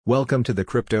Welcome to the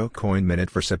Crypto Coin Minute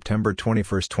for September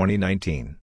 21,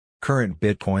 2019. Current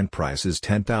Bitcoin price is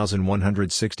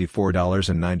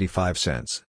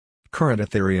 $10,164.95. Current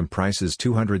Ethereum price is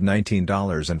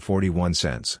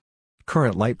 $219.41.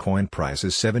 Current Litecoin price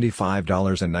is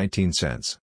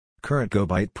 $75.19. Current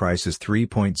GoByte price is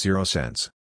 3.0 cents.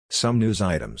 Some news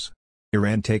items.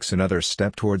 Iran takes another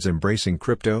step towards embracing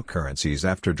cryptocurrencies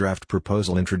after draft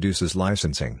proposal introduces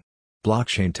licensing.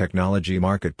 Blockchain technology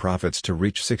market profits to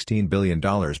reach $16 billion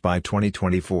by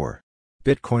 2024.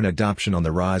 Bitcoin adoption on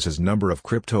the rise as number of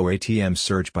crypto ATMs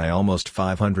surged by almost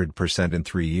 500% in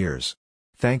 3 years.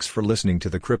 Thanks for listening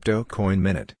to the Crypto Coin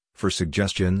Minute. For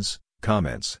suggestions,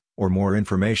 comments, or more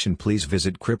information, please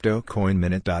visit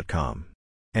cryptocoinminute.com.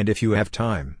 And if you have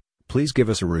time, please give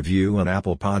us a review on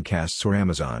Apple Podcasts or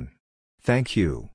Amazon. Thank you.